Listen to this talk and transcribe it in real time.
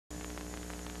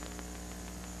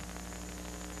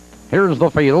Here's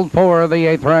the field for the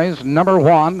 8th race. Number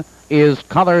 1 is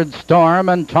Colored Storm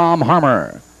and Tom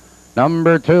Harmer.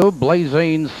 Number 2,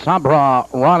 Blazing Sabra,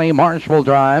 Ronnie Marsh will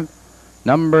drive.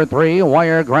 Number 3,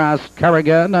 Wiregrass,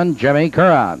 Kerrigan and Jimmy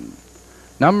Curran.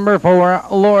 Number 4,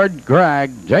 Lord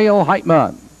Greg, Dale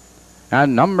Heitman.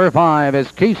 And number 5 is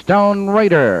Keystone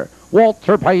Raider,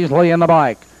 Walter Paisley in the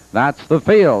bike. That's the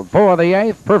field for the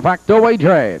 8th Perfecto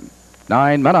A-Train.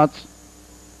 9 minutes.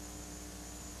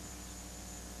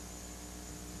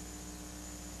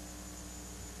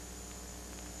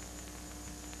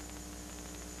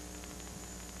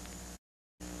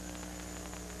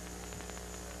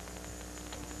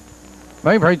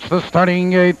 They've reached the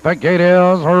starting gate. The gate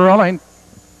is rolling.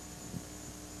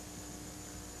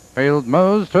 Field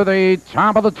moves to the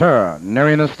top of the turn,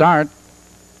 nearing the start.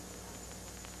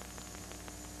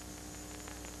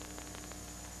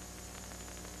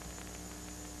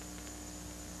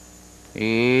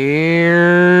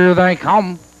 Here they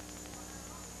come.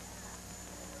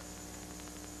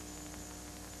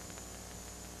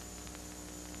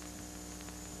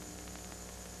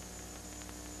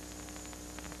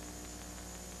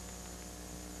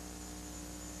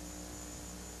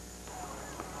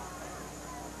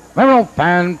 They're off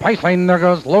and pacing. There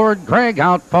goes Lord Greg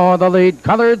out for the lead.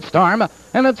 Colored Storm,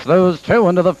 and it's those two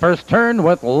into the first turn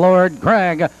with Lord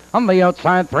Greg on the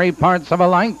outside, 3/4 of a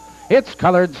length. It's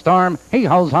Colored Storm. He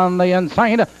holds on the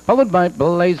inside, followed by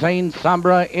Blazing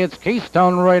Sabra. It's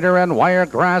Keystone Raider and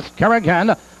Wiregrass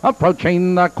Kerrigan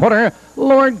approaching the quarter.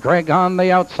 Lord Greg on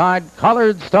the outside.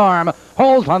 Colored Storm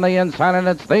holds on the inside, and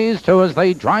it's these two as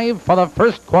they drive for the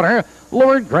first quarter.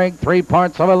 Lord Greg,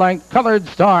 3/4 of a length. Colored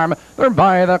Storm, they're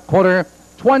by the quarter.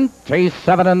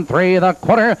 27-3 the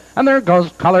quarter, and there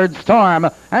goes Colored Storm.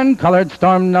 And Colored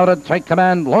Storm now to take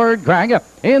command. Lord Greg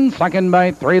in second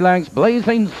by 3 lengths.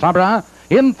 Blazing Sabra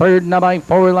in third now by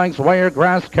 4 lengths.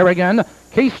 Wiregrass Kerrigan.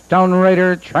 Keystone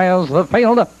Raider trails the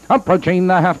field, approaching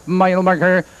the half-mile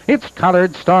marker. It's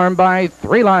Colored Storm by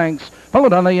 3 lengths,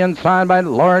 followed on the inside by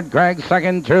Lord Greg,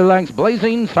 second 2 lengths.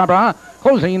 Blazing Sabra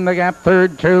closing the gap,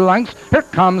 third 2 lengths. Here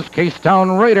comes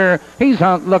Keystone Raider. He's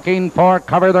out looking for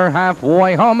cover. They're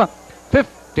halfway home.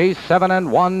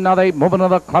 57-1. Now they move into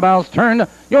the clubhouse turn.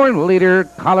 Your leader,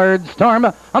 Colored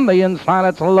Storm. On the inside,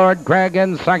 it's Lord Greg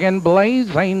in second.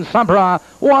 Blazing Sabra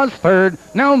was third.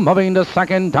 Now moving to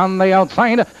second on the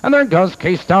outside. And there goes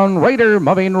Keystone Raider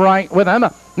moving right with him.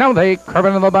 Now they curve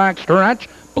into the back stretch.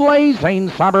 Blazing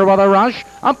Sabra with a rush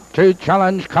up to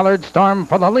challenge Colored Storm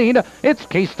for the lead. It's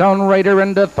Keystone Raider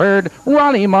into third.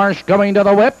 Ronnie Marsh going to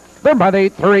the whip. They're by the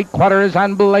 3/4,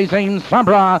 and Blazing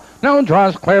Sabra now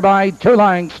draws clear by 2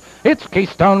 lengths. It's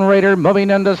Keystone Raider moving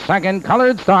into second.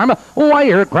 Colored Storm.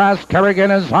 Wiregrass Kerrigan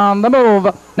is on the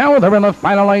move. Now they're in the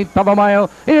final 1/8 of a mile.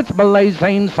 It's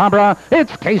Blazing Sabra.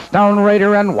 It's Keystone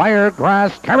Raider and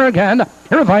Wiregrass Kerrigan.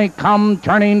 Here they come,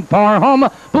 turning for home.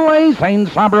 Blazing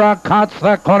Sabra cuts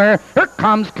the corner. Here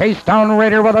comes Keystone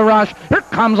Raider with a rush. Here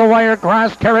comes a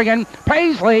Wiregrass Kerrigan.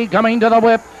 Paisley coming to the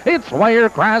whip. It's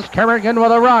Wiregrass Kerrigan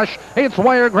with a rush. It's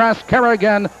Wiregrass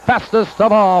Kerrigan, fastest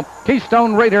of all.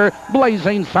 Keystone Raider,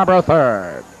 Blazing Sabra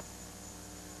third.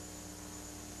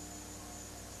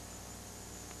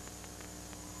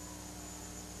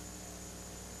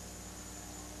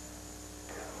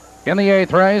 In the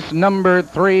 8th race, number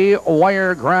 3,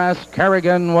 Wiregrass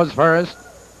Kerrigan was first.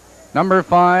 Number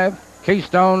 5,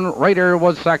 Keystone Raider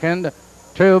was second.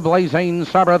 2, Blazing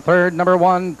Sabra third. Number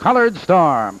 1, Colored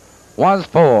Storm was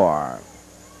 4.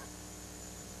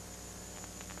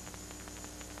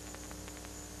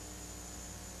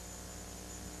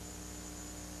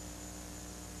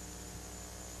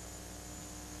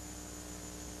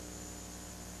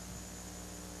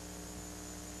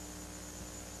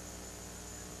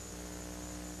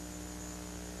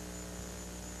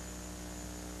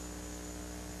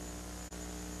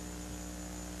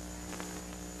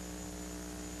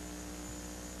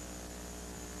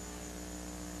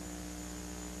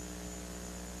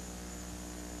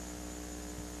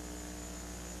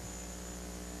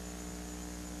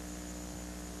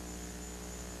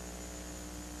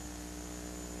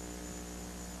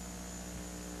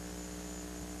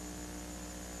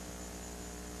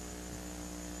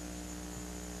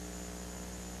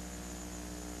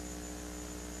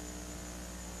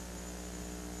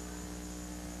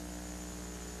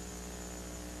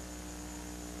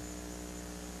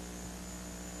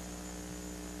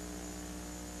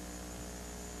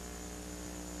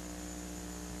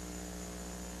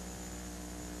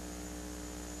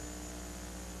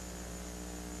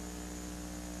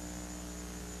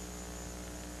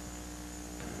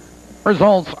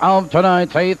 Results of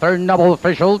tonight's 8th are double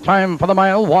official. Time for the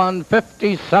mile,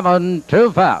 1:57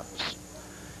 2 fifths.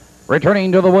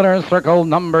 Returning to the winner's circle,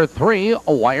 number 3,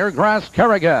 WIREGRASS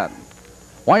Kerrigan.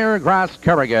 WIREGRASS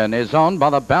Kerrigan is owned by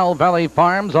the Bell Valley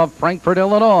Farms of Frankfort,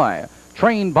 Illinois,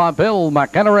 trained by Bill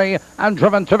McHenry and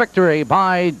driven to victory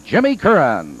by Jimmy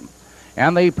Curran.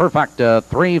 And the Perfecta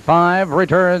 3-5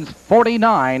 returns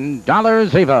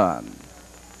 $49 even.